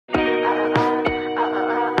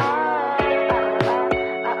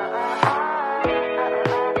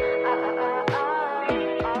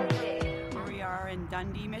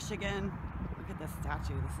Michigan. Look at this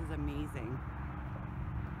statue. This is amazing.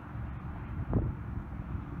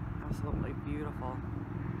 Absolutely beautiful.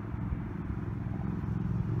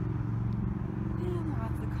 And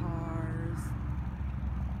lots of cars.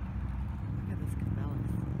 Look at this Cabela.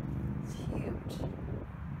 It's huge.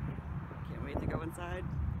 Can't wait to go inside.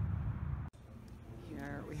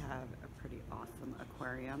 Here we have a pretty awesome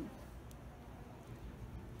aquarium.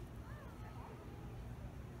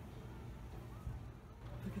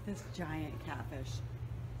 Look at this giant catfish.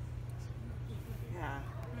 Yeah.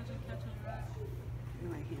 In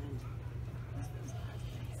my hand.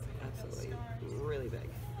 Absolutely really big.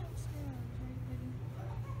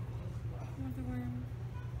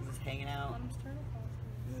 He's just hanging out. Look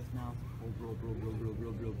at his mouth.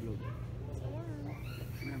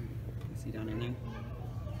 You see down in there?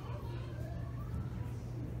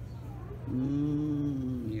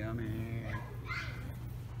 Mmm, yummy.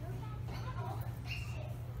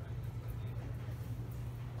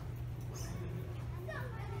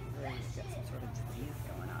 Let's get some sort of disease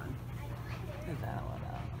going on. Look at that one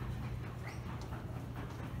up.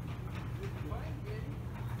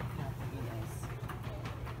 That's pretty nice.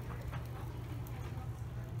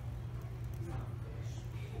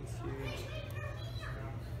 It's huge.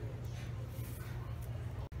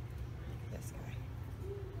 Look at this guy.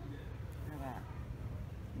 Look at that.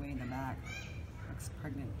 Way in the back. Looks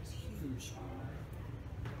pregnant. It's huge.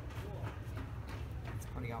 It's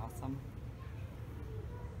pretty awesome.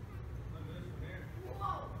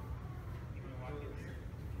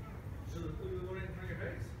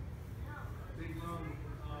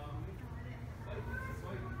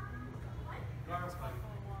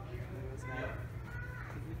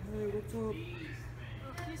 Hey, what's up?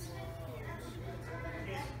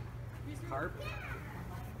 Carp?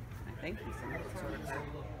 I think he's some sort of carp.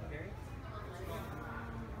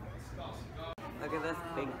 Look at this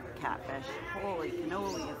big catfish. Holy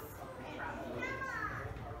cannolis.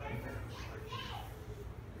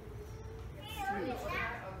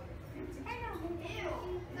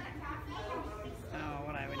 Oh,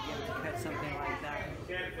 what I would give to catch something like that.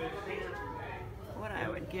 What I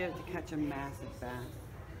would give to catch a massive bass.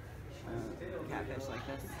 Catfish like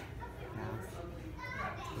this. Bass.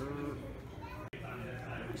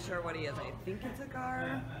 I'm not sure what he is. I think it's a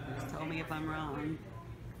gar. Just tell me if I'm wrong.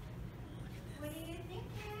 What do you think,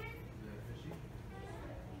 man?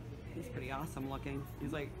 He's pretty awesome looking.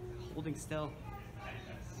 He's like holding still.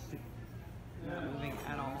 Not moving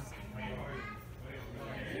at all. That's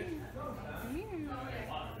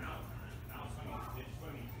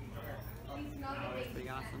pretty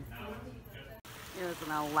awesome. Here's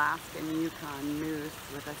an Alaskan Yukon moose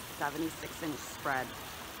with a 76-inch spread.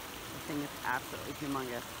 This thing is absolutely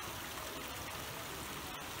humongous.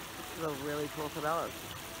 This is a really cool Cabela.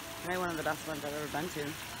 Probably one of the best ones I've ever been to. You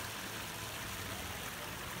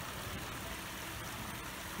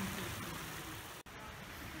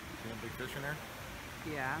have big fish in there?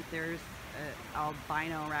 Yeah, there's an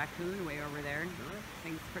albino raccoon way over there. Really? I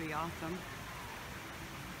think it's pretty awesome.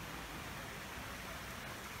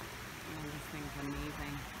 Oh, this thing's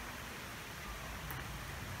amazing.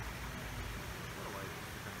 What a light to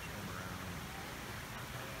kind of show them around.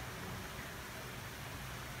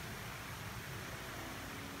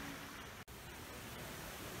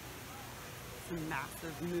 Some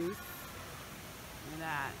massive moose. Look at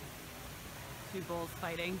that. Two bulls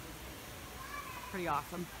fighting. Pretty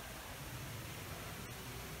awesome.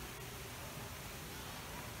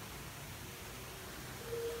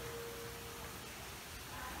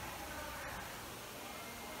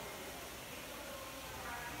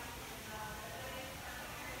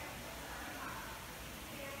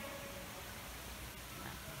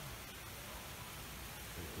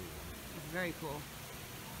 It's very cool.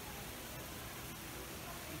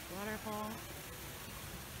 This waterfall.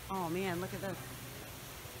 Oh man, look at this.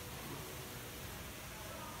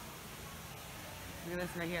 Look at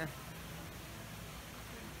this right here.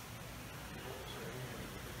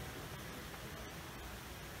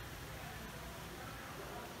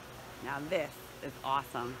 Now this is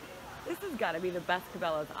awesome. This has got to be the best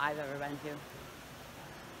Cabelas I've ever been to.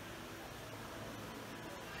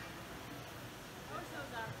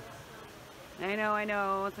 I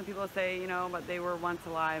know. Some people say, you know, but they were once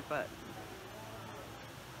alive, but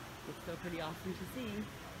it's still pretty awesome to see.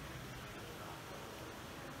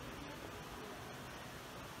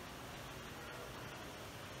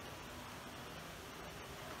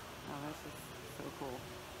 Oh, that's just so cool.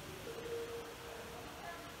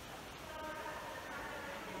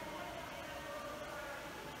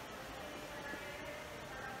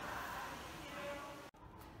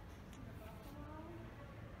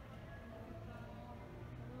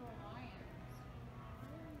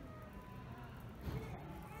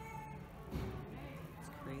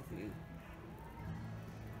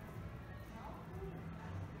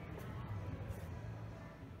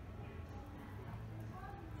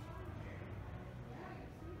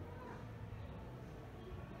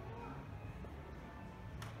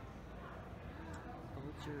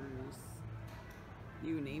 vultures.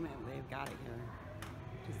 You name it, they've got it here.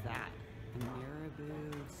 What is that? A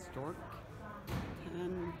marabou stork.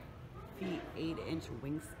 10 feet 8-inch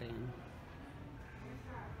wingspan.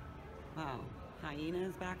 Wow.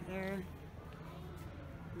 Hyenas back there.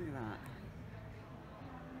 Look at that.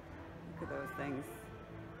 Look at those things.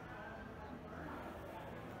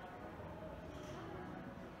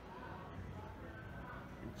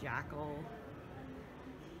 A jackal.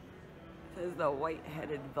 It says the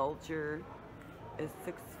white-headed vulture is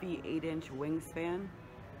 6 feet 8-inch wingspan.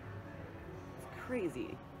 It's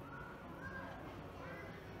crazy.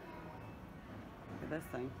 Look at this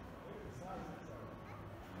thing.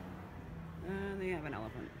 And they have an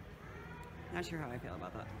elephant. Not sure how I feel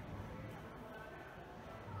about that.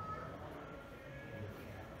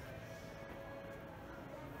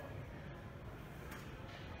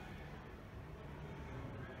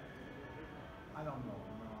 I don't know.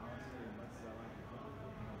 No, honestly, unless I like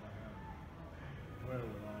where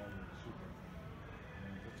we're all super. I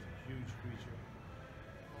mean, such a huge creature.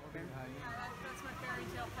 Okay. Yeah, that's my fairy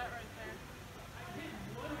tale pet right there.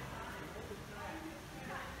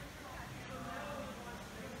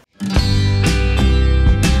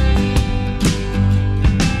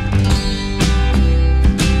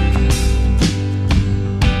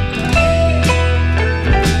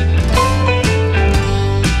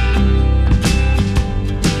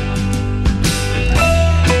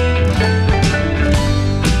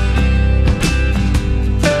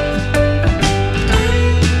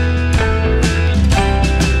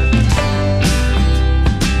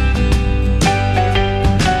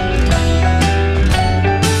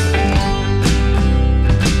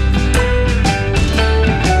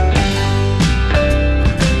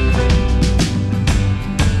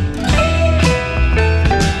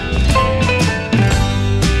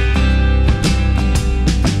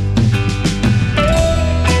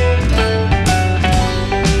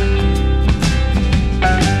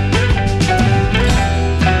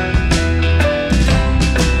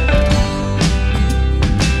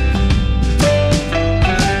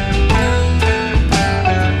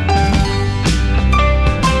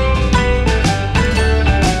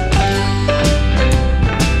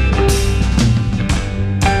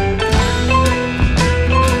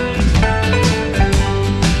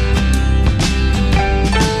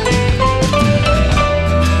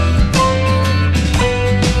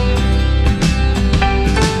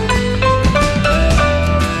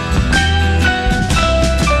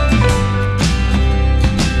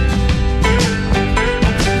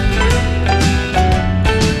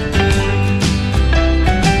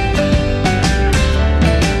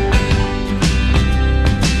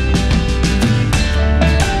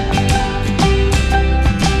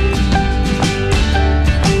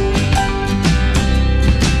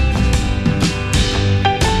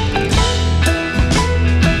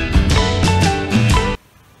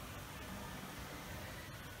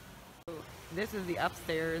 This is the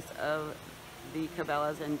upstairs of the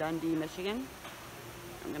Cabela's in Dundee, Michigan.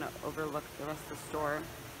 I'm gonna overlook the rest of the store.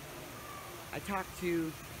 I talked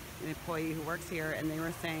to an employee who works here and they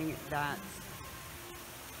were saying that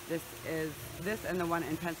this and the one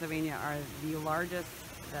in Pennsylvania are the largest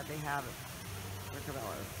that they have for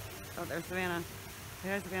Cabela's. Oh, there's Savannah. Say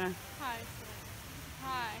hi, Savannah. Hi.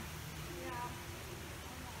 Hi. Yeah.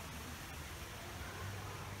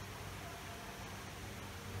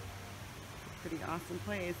 Pretty awesome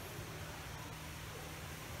place.